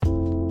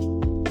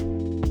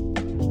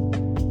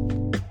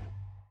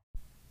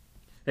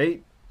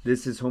Hey,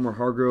 this is Homer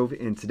Hargrove,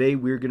 and today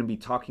we're going to be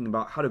talking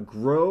about how to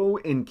grow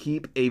and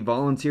keep a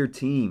volunteer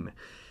team.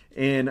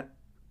 And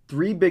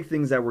three big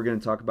things that we're going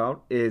to talk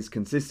about is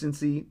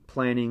consistency,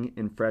 planning,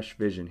 and fresh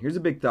vision. Here's a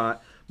big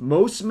thought.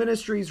 Most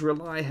ministries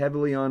rely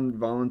heavily on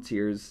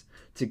volunteers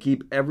to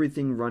keep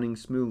everything running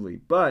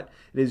smoothly, but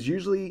it is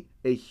usually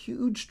a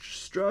huge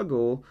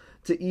struggle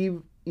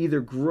to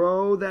either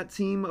grow that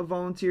team of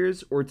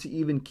volunteers or to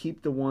even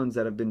keep the ones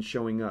that have been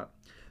showing up.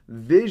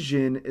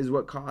 Vision is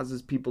what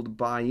causes people to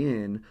buy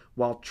in,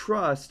 while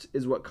trust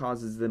is what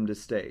causes them to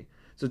stay.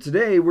 So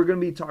today we're going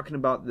to be talking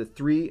about the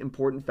three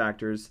important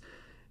factors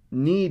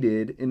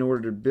needed in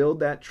order to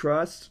build that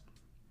trust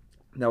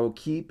that will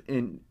keep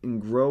and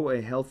grow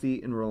a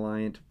healthy and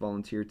reliant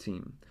volunteer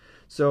team.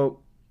 So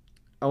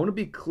I want to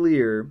be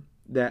clear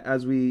that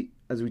as we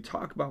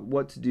talk about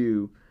what to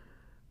do,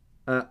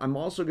 I'm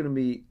also going to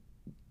be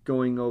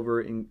going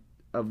over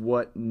of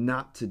what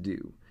not to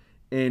do.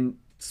 And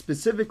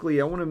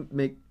specifically, I want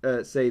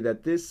to say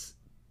that this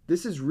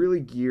is really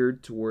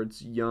geared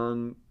towards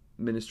young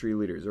ministry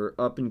leaders or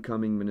up and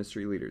coming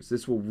ministry leaders.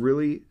 This will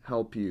really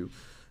help you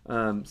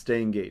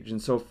stay engaged.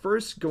 And so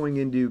first, going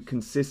into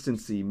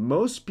consistency,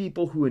 most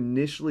people who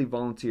initially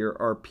volunteer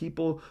are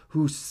people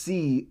who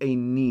see a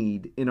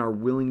need and are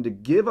willing to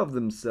give of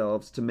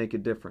themselves to make a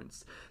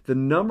difference. The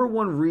number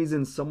one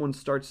reason someone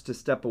starts to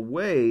step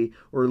away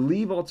or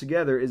leave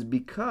altogether is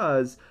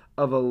because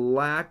of a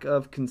lack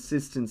of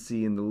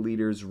consistency in the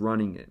leaders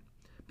running it.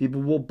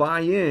 People will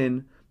buy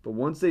in, but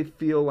once they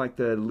feel like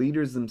the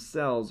leaders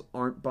themselves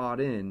aren't bought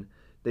in,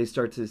 they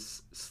start to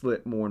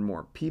slip more and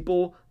more.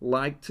 People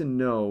like to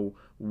know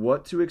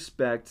what to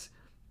expect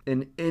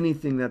in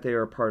anything that they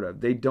are a part of.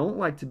 They don't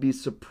like to be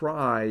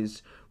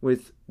surprised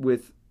with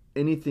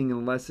anything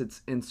unless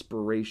it's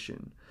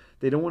inspiration.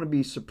 They don't want to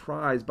be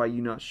surprised by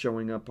you not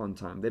showing up on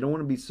time. They don't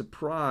want to be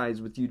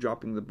surprised with you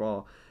dropping the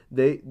ball.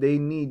 They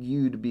need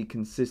you to be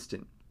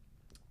consistent.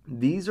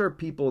 These are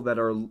people that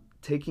are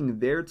taking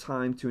their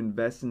time to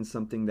invest in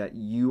something that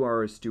you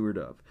are a steward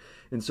of.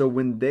 And so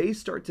when they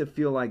start to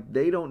feel like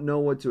they don't know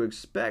what to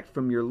expect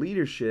from your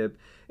leadership,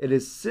 it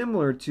is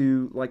similar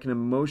to like an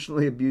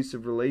emotionally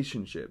abusive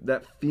relationship.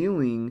 That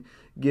feeling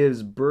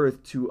gives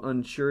birth to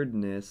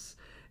unsureness,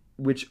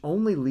 which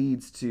only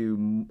leads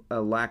to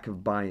a lack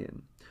of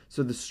buy-in.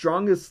 So the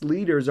strongest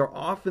leaders are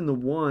often the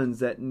ones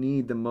that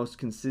need the most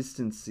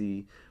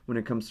consistency when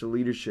it comes to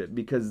leadership,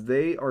 because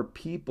they are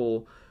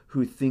people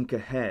who think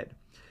ahead.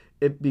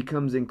 It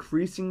becomes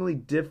increasingly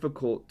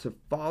difficult to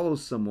follow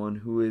someone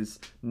who is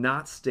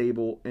not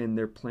stable in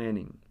their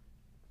planning.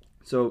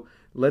 So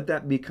let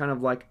that be kind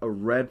of like a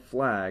red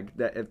flag,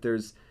 that if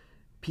there's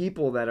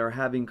people that are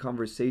having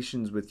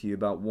conversations with you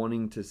about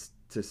wanting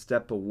to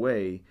step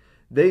away,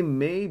 they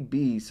may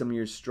be some of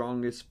your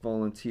strongest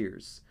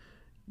volunteers.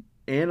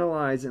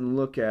 Analyze and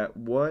look at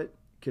what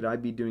could I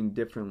be doing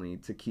differently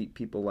to keep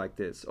people like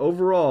this.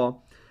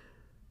 Overall,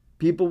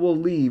 people will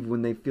leave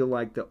when they feel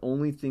like the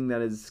only thing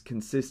that is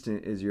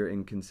consistent is your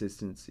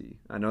inconsistency.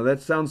 I know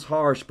that sounds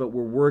harsh, but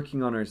we're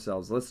working on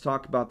ourselves. Let's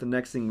talk about the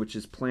next thing, which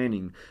is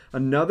planning.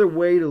 Another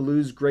way to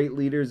lose great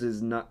leaders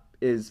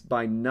is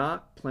by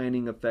not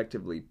planning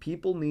effectively.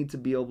 People need to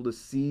be able to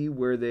see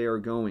where they are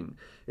going,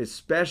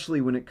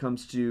 especially when it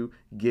comes to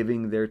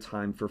giving their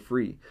time for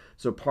free.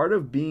 So part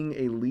of being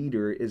a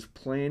leader is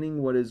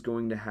planning what is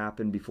going to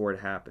happen before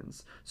it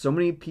happens. So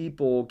many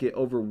people get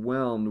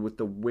overwhelmed with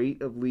the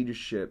weight of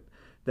leadership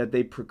that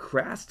they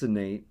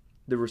procrastinate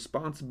the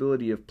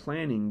responsibility of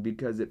planning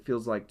because it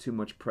feels like too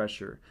much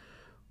pressure.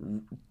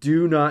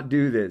 Do not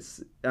do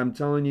this. I'm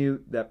telling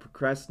you that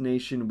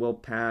procrastination will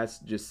pass.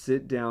 Just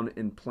sit down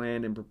and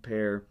plan and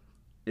prepare.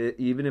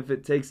 Even if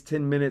it takes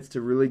 10 minutes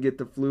to really get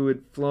the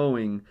fluid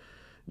flowing,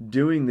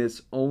 doing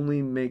this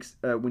only makes,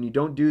 when you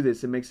don't do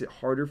this, it makes it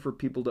harder for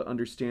people to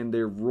understand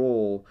their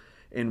role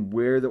and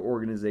where the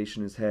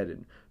organization is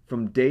headed.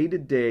 From day to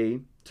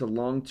day to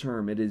long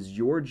term, it is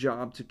your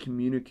job to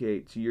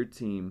communicate to your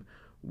team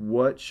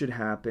what should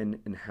happen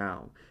and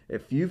how.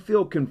 If you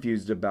feel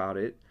confused about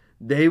it,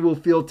 they will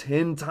feel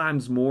 10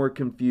 times more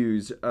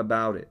confused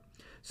about it.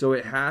 So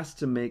it has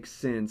to make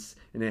sense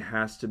and it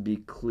has to be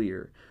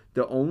clear.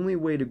 The only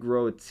way to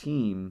grow a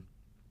team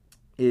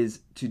is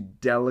to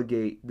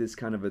delegate this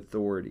kind of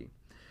authority.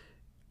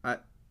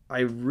 I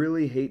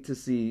really hate to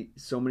see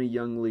so many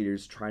young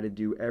leaders try to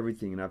do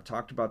everything, and I've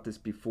talked about this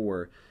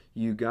before.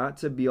 You got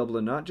to be able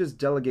to not just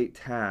delegate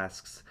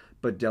tasks,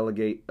 but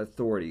delegate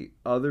authority,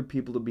 other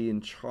people to be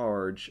in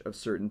charge of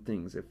certain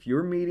things. If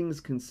your meetings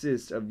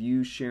consist of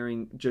you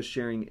sharing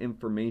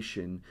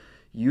information,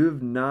 you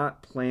have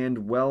not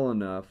planned well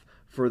enough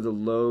for the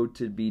load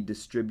to be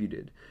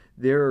distributed.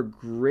 There are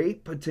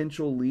great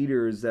potential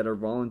leaders that are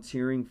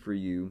volunteering for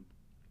you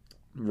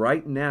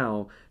right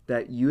now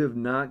that you have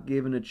not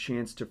given a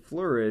chance to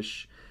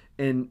flourish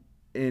and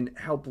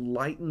help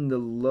lighten the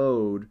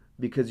load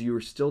because you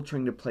are still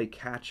trying to play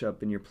catch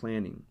up in your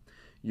planning.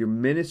 Your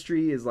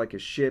ministry is like a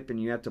ship, and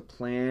you have to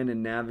plan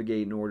and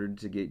navigate in order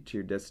to get to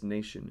your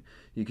destination.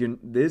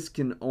 This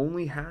can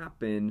only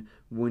happen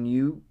when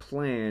you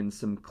plan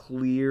some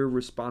clear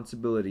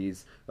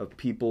responsibilities of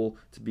people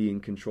to be in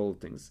control of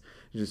things.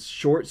 Just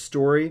short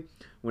story,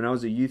 when I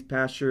was a youth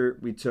pastor,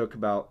 we took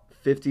about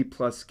 50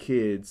 plus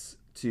kids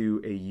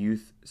to a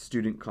youth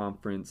student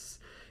conference,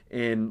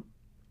 and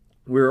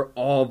we're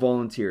all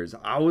volunteers.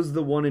 I was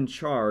the one in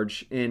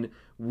charge, and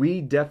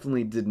we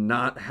definitely did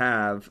not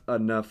have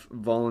enough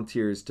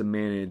volunteers to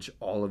manage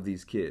all of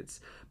these kids.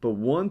 But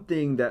one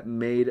thing that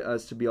made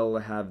us to be able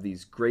to have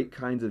these great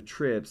kinds of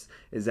trips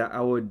is that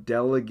I would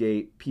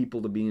delegate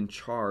people to be in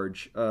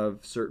charge of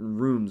certain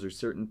rooms or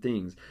certain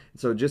things.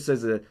 So just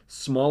as a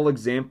small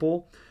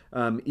example,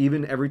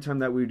 even every time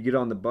that we would get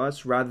on the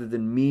bus, rather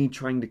than me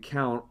trying to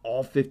count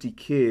all 50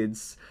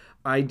 kids,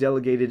 I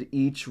delegated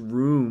each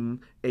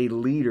room a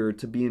leader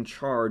to be in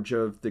charge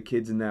of the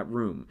kids in that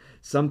room.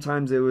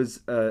 Sometimes it was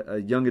a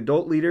young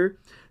adult leader.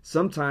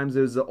 Sometimes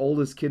it was the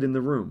oldest kid in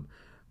the room.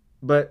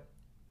 But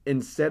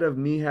instead of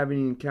me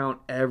having to count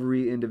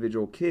every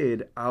individual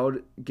kid, I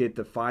would get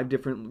the 5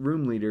 different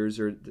room leaders,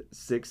 or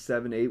 6,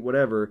 7, 8,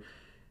 whatever,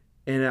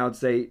 and I would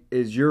say,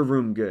 is your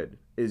room good?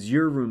 Is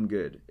your room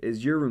good?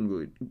 Is your room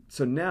good?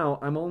 So now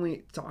I'm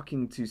only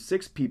talking to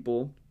 6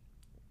 people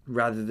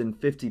rather than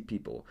 50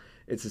 people.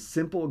 It's a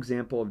simple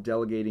example of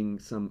delegating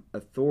some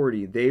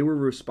authority. They were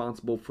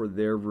responsible for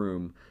their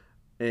room,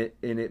 and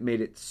it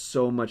made it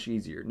so much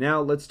easier.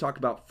 Now let's talk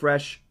about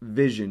fresh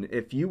vision.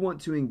 If you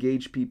want to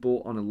engage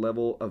people on a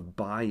level of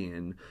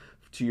buy-in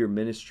to your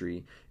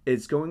ministry,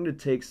 it's going to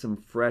take some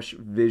fresh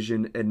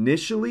vision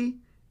initially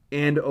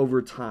and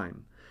over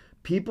time.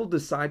 People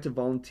decide to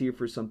volunteer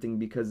for something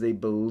because they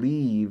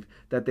believe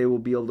that they will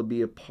be able to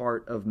be a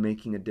part of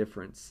making a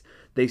difference.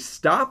 They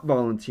stop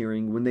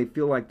volunteering when they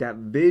feel like that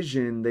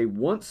vision they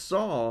once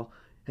saw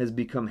has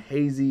become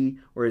hazy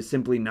or is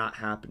simply not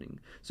happening.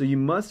 So you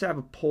must have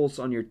a pulse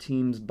on your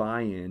team's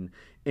buy-in,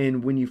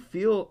 and when you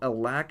feel a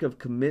lack of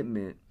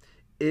commitment,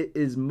 it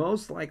is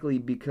most likely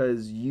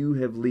because you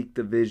have leaked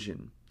the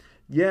vision.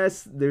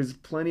 Yes, there's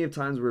plenty of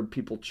times where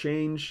people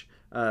change.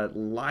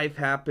 Life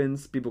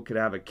happens. People could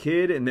have a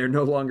kid and they're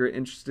no longer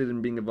interested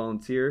in being a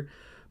volunteer.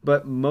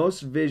 But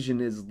most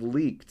vision is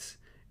leaked,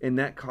 and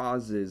that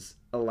causes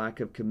a lack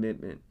of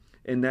commitment.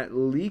 And that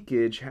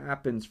leakage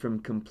happens from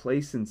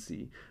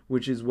complacency,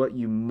 which is what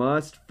you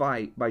must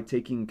fight by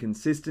taking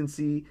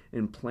consistency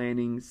and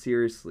planning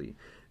seriously.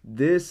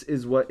 This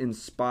is what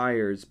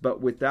inspires,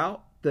 but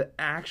without the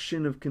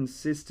action of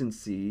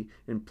consistency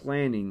and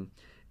planning,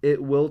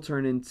 it will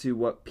turn into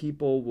what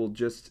people will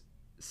just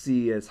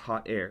see as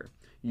hot air.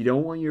 You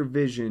don't want your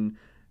vision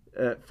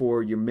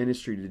for your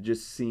ministry to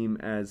just seem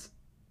as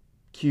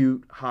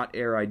cute, hot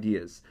air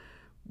ideas.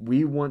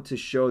 We want to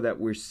show that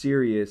we're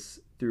serious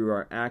through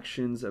our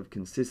actions of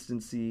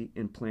consistency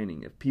and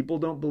planning. If people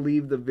don't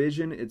believe the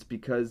vision, it's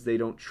because they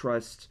don't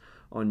trust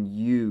on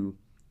you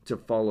to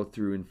follow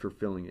through in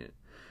fulfilling it.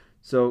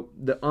 So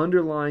the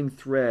underlying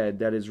thread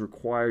that is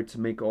required to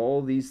make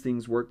all these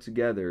things work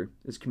together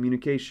is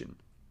communication.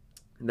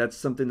 And that's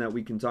something that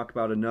we can talk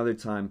about another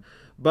time.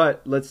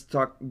 But let's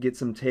get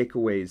some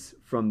takeaways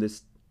from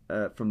this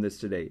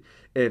today.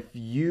 If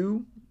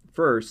you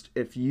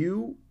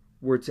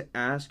were to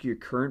ask your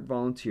current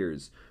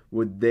volunteers,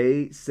 would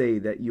they say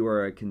that you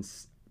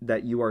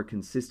are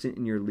consistent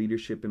in your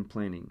leadership and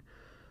planning?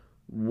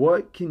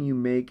 What can you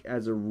make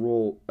as a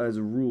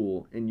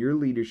rule in your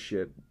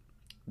leadership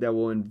that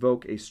will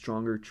invoke a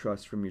stronger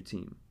trust from your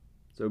team?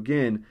 So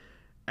again,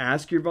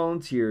 ask your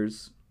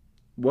volunteers,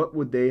 what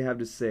would they have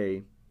to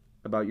say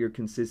about your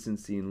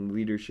consistency in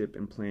leadership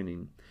and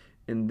planning?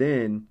 And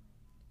then,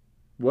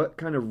 what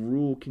kind of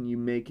rule can you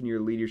make in your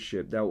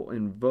leadership that will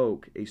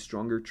invoke a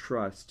stronger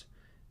trust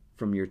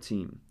from your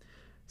team?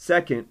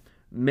 Second,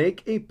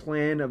 make a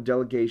plan of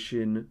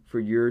delegation for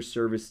your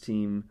service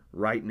team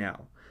right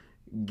now.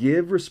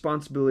 Give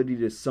responsibility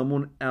to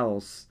someone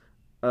else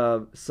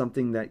of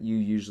something that you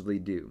usually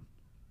do.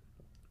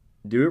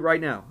 Do it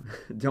right now.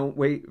 Don't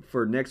wait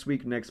for next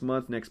week, next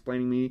month, next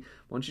planning meeting.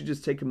 Why don't you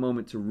just take a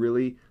moment to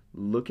really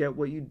look at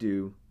what you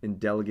do and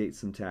delegate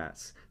some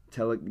tasks.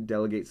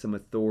 Delegate some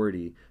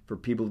authority for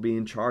people to be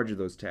in charge of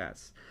those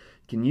tasks.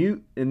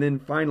 And then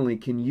finally,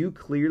 can you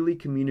clearly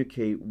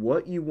communicate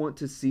what you want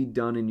to see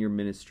done in your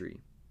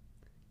ministry?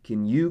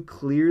 Can you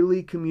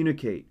clearly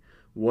communicate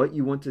what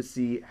you want to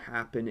see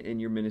happen in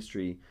your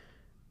ministry?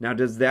 Now,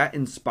 does that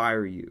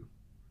inspire you?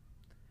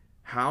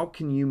 How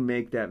can you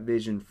make that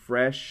vision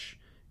fresh,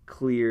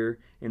 clear,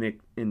 and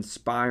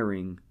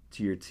inspiring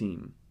to your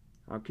team?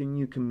 How can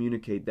you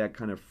communicate that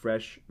kind of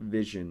fresh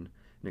vision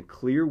in a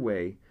clear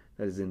way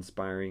that is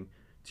inspiring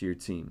to your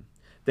team?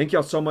 Thank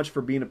y'all so much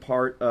for being a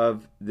part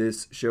of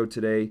this show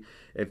today.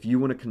 If you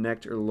want to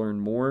connect or learn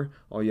more,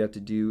 all you have to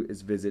do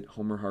is visit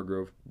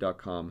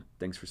homerhargrove.com.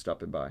 Thanks for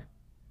stopping by.